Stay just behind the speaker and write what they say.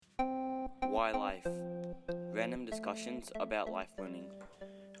Why Life? Random discussions about life learning.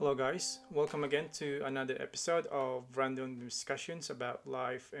 Hello, guys. Welcome again to another episode of Random Discussions about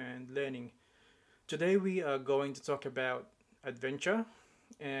Life and Learning. Today, we are going to talk about adventure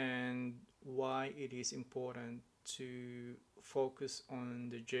and why it is important to focus on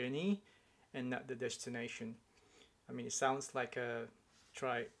the journey and not the destination. I mean, it sounds like a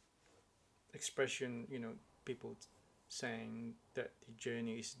trite expression, people saying that the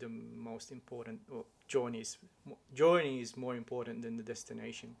journey is the most important, or journey is more important than the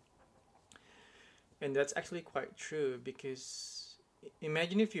destination. And that's actually quite true because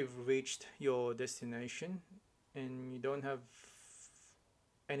imagine if you've reached your destination and you don't have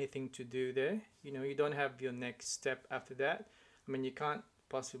anything to do there. You don't have your next step after that. I mean, you can't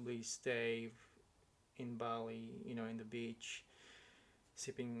possibly stay in Bali, in the beach,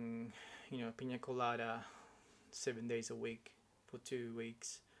 sipping, pina colada 7 days a week for 2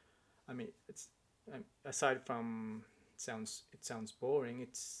 weeks. I mean, it's aside from it sounds boring.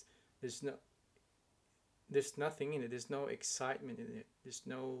 There's no there's nothing in it. There's no excitement in it. There's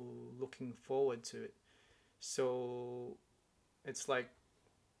no looking forward to it. So it's like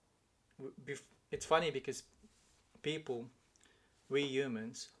it's funny because people, we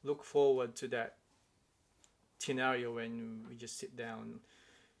humans, look forward to that scenario when we just sit down,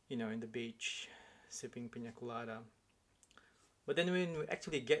 in the beach, sipping pina colada. But then when we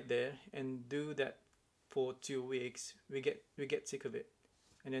actually get there and do that for 2 weeks, we get sick of it,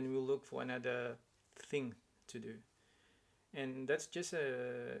 and then we'll look for another thing to do. And that's just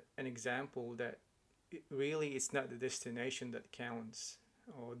an example that really it's not the destination that counts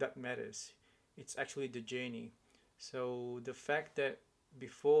or that matters. It's actually the journey. So the fact that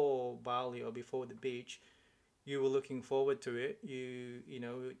before Bali or before the beach, you were looking forward to it.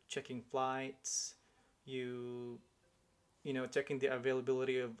 Checking flights, you checking the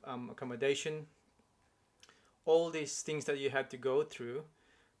availability of accommodation, all these things that you had to go through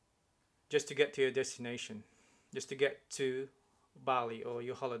just to get to your destination, just to get to Bali or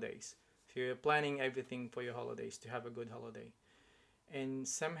your holidays. So you're planning everything for your holidays to have a good holiday. And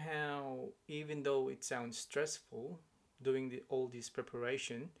somehow, even though it sounds stressful doing all this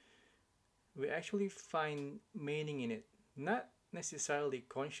preparation, we actually find meaning in it. Not necessarily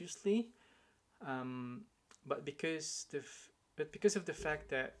consciously, um, but because of the fact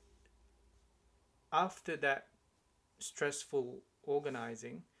that after that stressful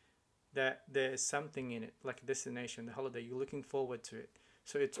organizing, that there's something in it, like a destination, the holiday, you're looking forward to it.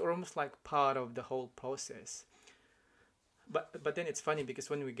 So it's almost like part of the whole process. But then it's funny because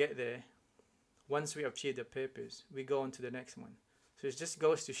when we get there, once we achieve the purpose, we go on to the next one. So it just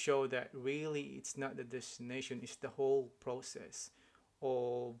goes to show that really it's not the destination, it's the whole process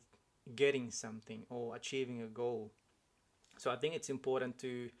of getting something or achieving a goal. So I think it's important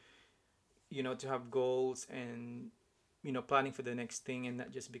to have goals and planning for the next thing and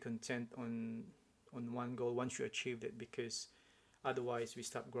not just be content on one goal once you achieved it, because otherwise we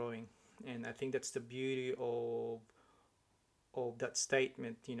stop growing. And I think that's the beauty of that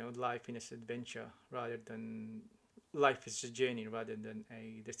statement, life is adventure rather than life is a journey rather than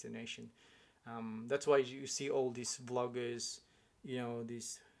a destination. That's why you see all these vloggers,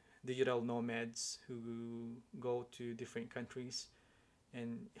 these digital nomads who go to different countries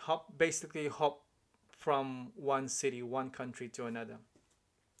and hop from one city, one country to another.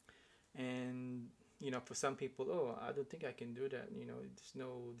 And for some people, oh, I don't think I can do that.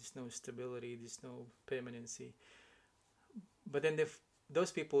 There's no stability, there's no permanency. But then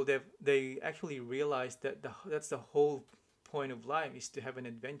those people they actually realize that that's the whole point of life, is to have an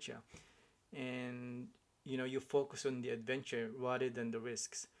adventure. And you focus on the adventure rather than the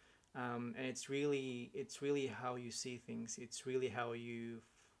risks. And it's really how you see things. It's really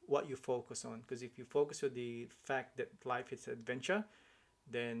what you focus on, because if you focus on the fact that life is adventure,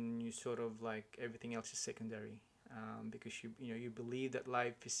 then you sort of like everything else is secondary. Because you believe that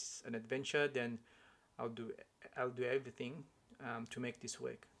life is an adventure, then I'll do I'll do everything to make this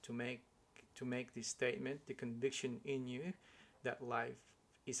work, to make this statement, the conviction in you that life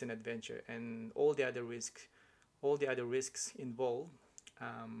is an adventure, and all the other risks involved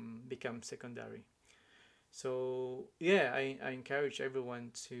become secondary. So yeah, I encourage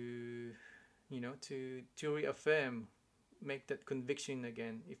everyone to reaffirm, make that conviction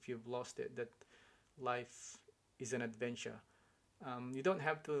again if you've lost it, that life is an adventure. You don't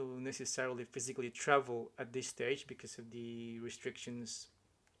have to necessarily physically travel at this stage because of the restrictions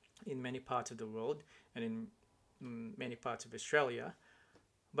in many parts of the world and in many parts of Australia.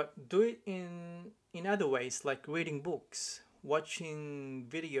 But do it in other ways, like reading books, watching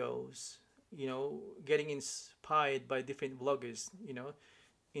videos, getting inspired by different vloggers,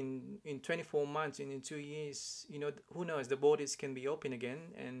 in 24 months and in 2 years, who knows, the borders can be open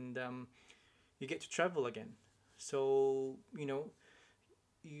again, and you get to travel again. So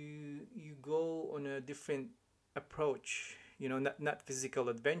you go on a different approach, not physical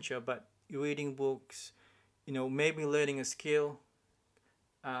adventure, but reading books, maybe learning a skill,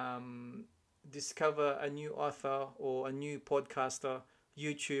 discover a new author or a new podcaster,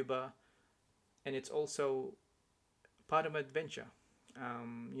 YouTuber, and it's also part of adventure.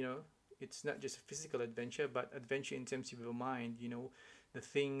 It's not just a physical adventure, but adventure in terms of your mind, the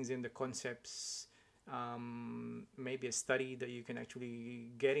things and the concepts, maybe a study that you can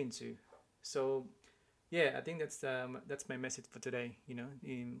actually get into. So, yeah, I think that's my message for today.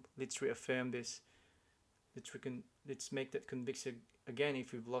 Let's reaffirm this. Let's make that conviction again.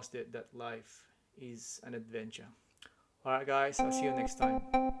 If we've lost it, that life is an adventure. All right, guys. I'll see you next time.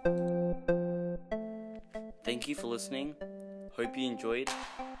 Thank you for listening. Hope you enjoyed.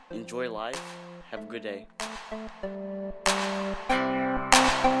 Enjoy life. Have a good day.